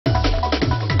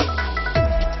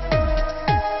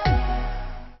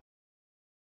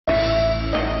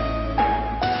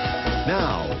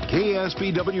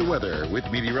KSBW Weather with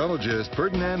meteorologist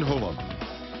Ferdinand Holum.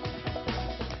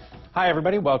 Hi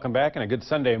everybody, welcome back and a good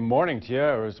Sunday morning to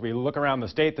you. As we look around the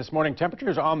state this morning,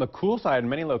 temperatures are on the cool side in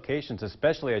many locations,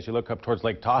 especially as you look up towards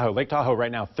Lake Tahoe. Lake Tahoe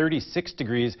right now 36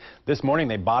 degrees. This morning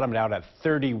they bottomed out at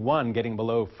 31, getting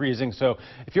below freezing. So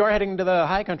if you are heading to the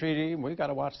high country, we got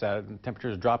to watch that.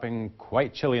 Temperatures dropping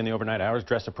quite chilly in the overnight hours.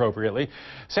 Dress appropriately.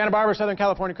 Santa Barbara, Southern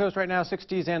California coast right now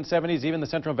 60s and 70s. Even the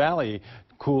Central Valley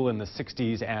cool in the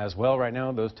 60s as well right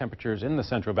now. Those temperatures in the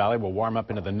Central Valley will warm up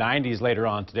into the 90s later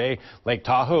on today. Lake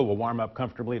Tahoe will warm up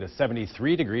comfortably to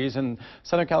 73 degrees. In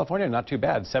Southern California, not too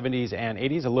bad. 70s and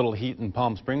 80s. A little heat in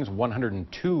Palm Springs,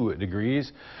 102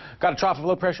 degrees. Got a trough of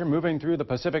low pressure moving through the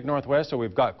Pacific Northwest, so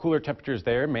we've got cooler temperatures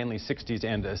there, mainly 60s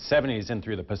and 70s in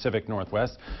through the Pacific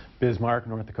Northwest. Bismarck,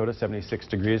 North Dakota, 76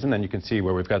 degrees. And then you can see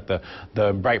where we've got the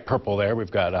bright purple there.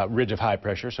 We've got a ridge of high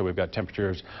pressure, so we've got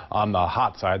temperatures on the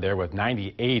hot side there with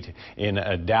 98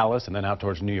 in Dallas, and then out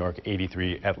towards New York,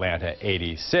 83, Atlanta,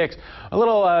 86. A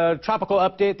little tropical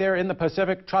update there in the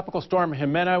Pacific. Tropical storm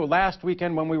Jimena. Last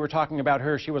weekend when we were talking about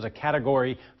her, she was a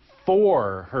Category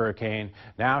 4 hurricane.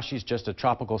 Now she's just a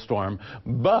tropical storm.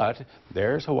 But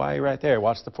there's Hawaii right there.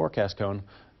 Watch the forecast cone.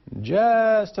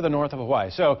 Just to the north of Hawaii.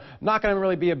 So not going to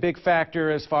really be a big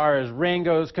factor as far as rain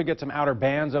goes. Could get some outer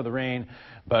bands of the rain.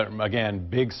 But again,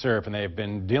 big surf, and they've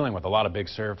been dealing with a lot of big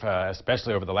surf,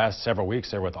 especially over the last several weeks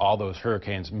there with all those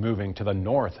hurricanes moving to the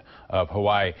north of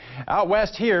Hawaii. Out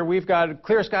west here, we've got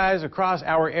clear skies across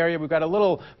our area. We've got a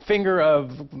little finger of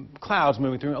clouds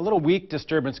moving through. A little weak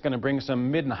disturbance going to bring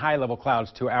some mid and high level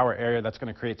clouds to our area. That's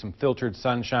going to create some filtered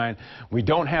sunshine. We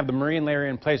don't have the marine layer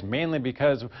in place, mainly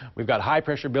because we've got high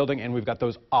pressure building and we've got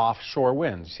those offshore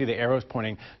winds. You see the arrows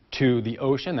pointing to the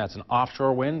ocean. That's an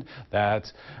offshore wind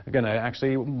that's going to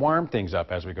actually warm things up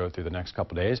as we go through the next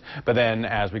couple days. But then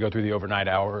as we go through the overnight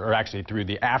hour, or actually through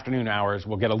the afternoon hours,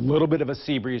 we'll get a little bit of a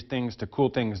sea breeze, things to cool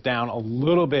things down a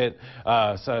little bit.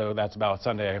 So that's about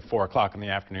Sunday at 4 o'clock in the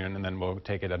afternoon, and then we'll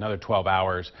take it another 12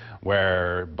 hours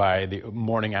where by the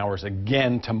morning hours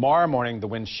again tomorrow morning the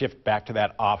winds shift back to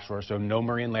that offshore, so no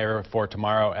marine layer for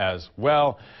tomorrow as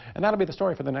well. And that'll be the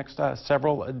story for the next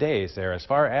several days there. As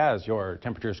far as your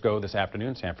temperatures go this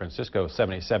afternoon, San Francisco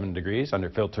 77 degrees under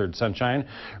filtered sunshine,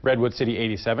 Redwood City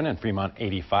 87, and Fremont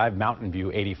 85, Mountain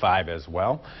View 85 as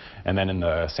well. And then in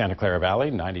the Santa Clara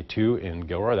Valley 92 in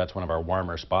Gilroy. That's one of our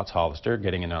warmer spots. Hollister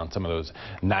getting in on some of those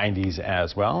 90s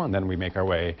as well. And then we make our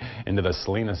way into the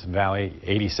Salinas Valley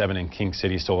 87 in King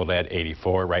City, Soledad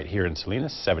 84 right here in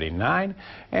Salinas 79.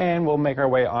 And we'll make our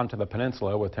way onto the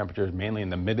peninsula with temperatures mainly in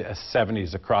the mid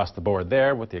 70s across the board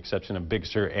there, with the exception of Big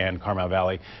Sur and Carmel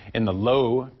Valley in the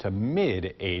low to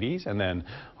mid 80s. And then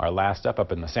our last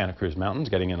up in the Santa Cruz Mountains,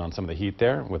 getting in on some of the heat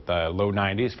there with the low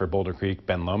 90s for Boulder Creek,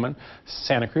 Ben Lomond.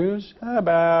 Santa Cruz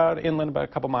about inland about a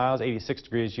couple miles, 86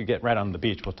 degrees. You get right on the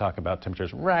beach, we'll talk about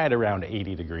temperatures right around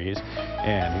 80 degrees.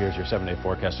 And here's your 7-day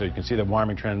forecast. So you can see the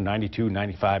warming trend 92,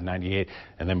 95, 98,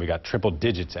 and then we got triple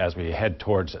digits as we head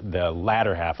towards the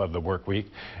latter half of the work week.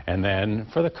 And then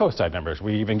for the coastside numbers,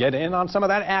 we even get in on some of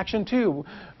that action too,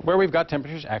 where we've got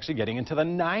temperatures actually getting into the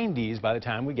 90s by the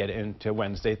time we get into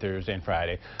Wednesday, Thursday, and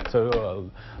Friday. So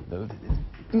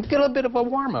get a bit of a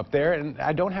warm up there, and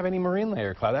I don't have any marine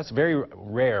layer cloud. That's very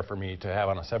rare for me to have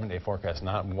on a 7-day forecast,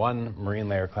 not one marine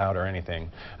layer cloud or anything.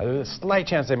 There's a slight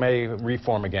chance they may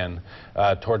reform again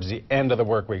towards the end of the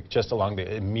work week, just along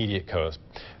the immediate coast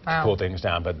to cool things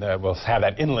down. But we'll have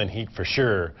that inland heat for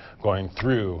sure going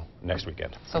through next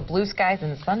weekend. So blue skies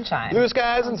and sunshine. Blue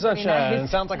skies and sunshine. Nice.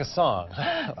 It sounds like a song.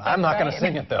 I'm not going to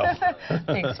sing it, though.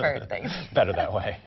 Thanks, Ferd. Thanks. Better that way.